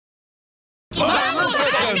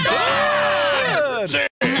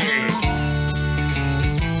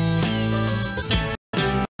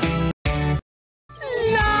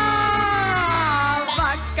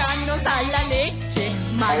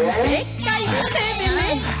dulce de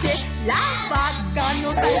leche, la vaca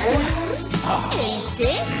nos da el yogur, el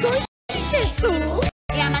queso y Jesús.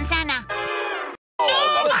 La manzana. ¡No,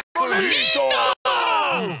 Bartolito!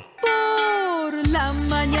 Por la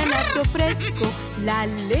mañana te ofrezco la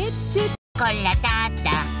leche Con la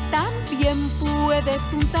tata. También puedes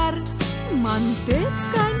untar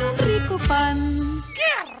manteca en un rico pan.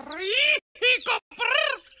 ¡Qué rico!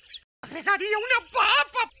 Agregaría una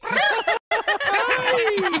papa.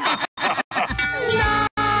 La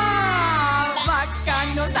vaca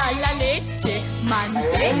nos da la leche,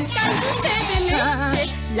 manteca y dulce de leche.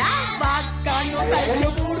 La vaca nos da el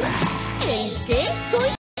yogur, el queso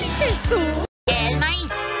y Jesús. El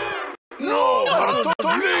maíz. ¡No,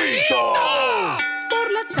 Bartolito! Por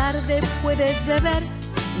la tarde puedes beber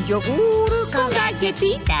yogur con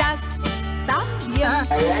galletitas. También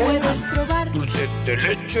puedes probar Dulce de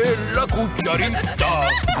leche en la cucharita.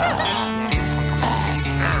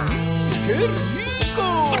 ¡Qué rico!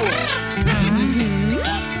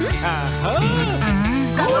 Ajá.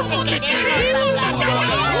 ¿Cómo te queremos, vaca?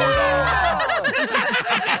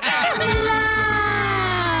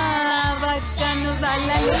 La vaca nos da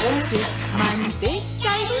la leche,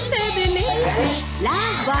 manteca y dulce de leche. La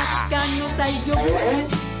vaca nos da el yogur,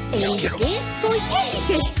 el queso y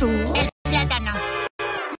Jesús. El plátano.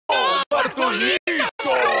 ¡Oh,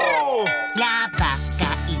 Bartolito! La vaca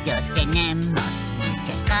y yo tenemos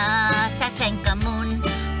muchas cosas en común.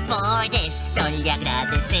 Por eso le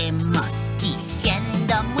agradecemos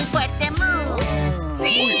diciendo muy fuerte mu.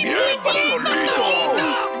 ¡Muy bien, Bartolito!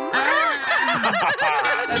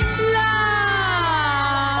 La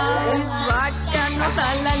vaca nos da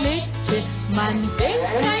la leche,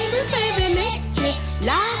 manteca y dulce de leche.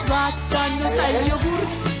 La vaca nos da el yogur,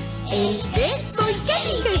 el queso y ¿qué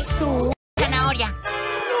eliges tú? Zanahoria.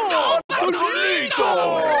 ¡No, Bartolito!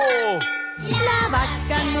 La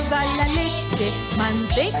vaca nos da la leche,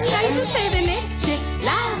 manteca y dulce de leche.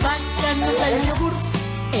 La vaca nos da el yogur,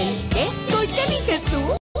 el queso y ¿qué eliges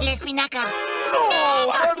tú? La espinaca. ¡No,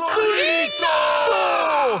 Bartolito!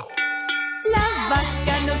 La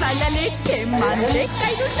vaca nos da la leche,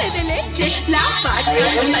 manteca y dulce de leche. La vaca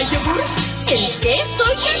nos da el yogur, el queso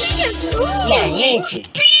y ¿qué eliges tú? La leche.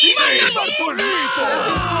 ¡Sí, Bartolito!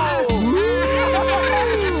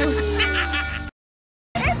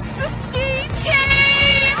 It's the Steam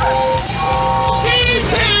Team! Steam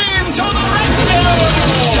Team to the rescue!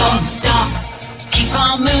 Don't stop, keep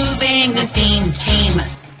on moving. The Steam Team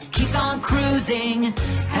keeps on cruising,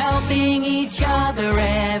 helping each other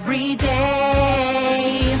every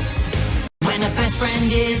day. When a best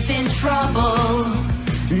friend is in trouble,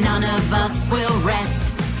 none of us will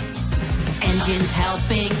rest. Engines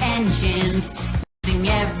helping engines, using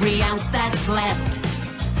every ounce that's left.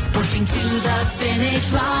 Pushing to the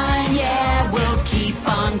finish line, yeah, we'll keep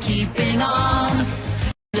on keeping on.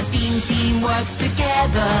 The Steam Team works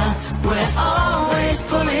together, we're always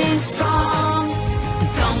pulling strong.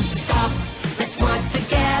 Don't stop, let's work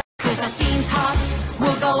together, 'cause our steam's hot,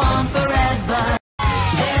 we'll go on forever.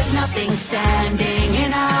 There's nothing standing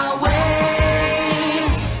in our way.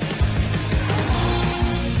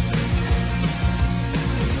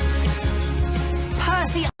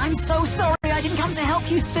 Percy, I'm so sorry I didn't come to help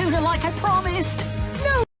you sooner like I promised.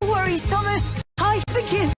 No worries, Thomas. I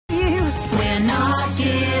forgive you. We're not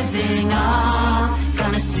giving up.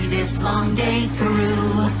 Gonna see this long day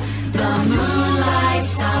through. The moon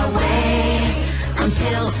lights our way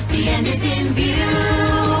until the end is in view.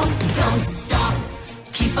 Don't stop.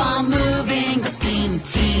 Keep on moving. The Steam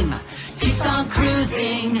Team keeps on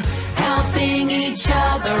cruising, helping each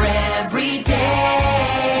other every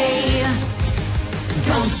day.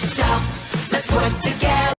 Don't stop, let's work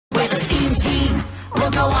together with a Steam Team.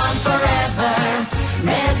 We'll go on forever.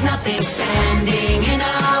 There's nothing standing in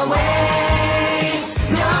our way.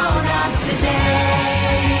 No, not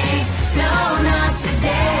today. No, not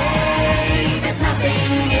today. There's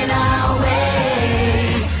nothing in our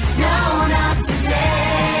way. No, not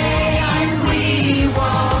today. And we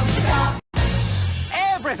won't stop.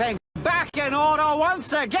 Everything back in order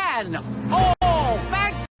once again. All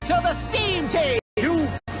thanks to the Steam Team. You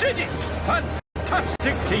did it!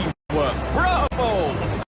 Fantastic teamwork! Bravo!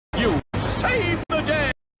 You saved the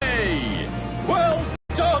day! Well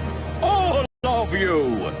done, all of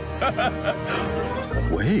you!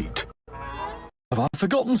 Wait, have I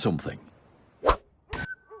forgotten something?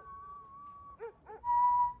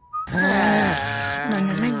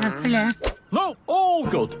 No, all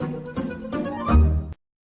good.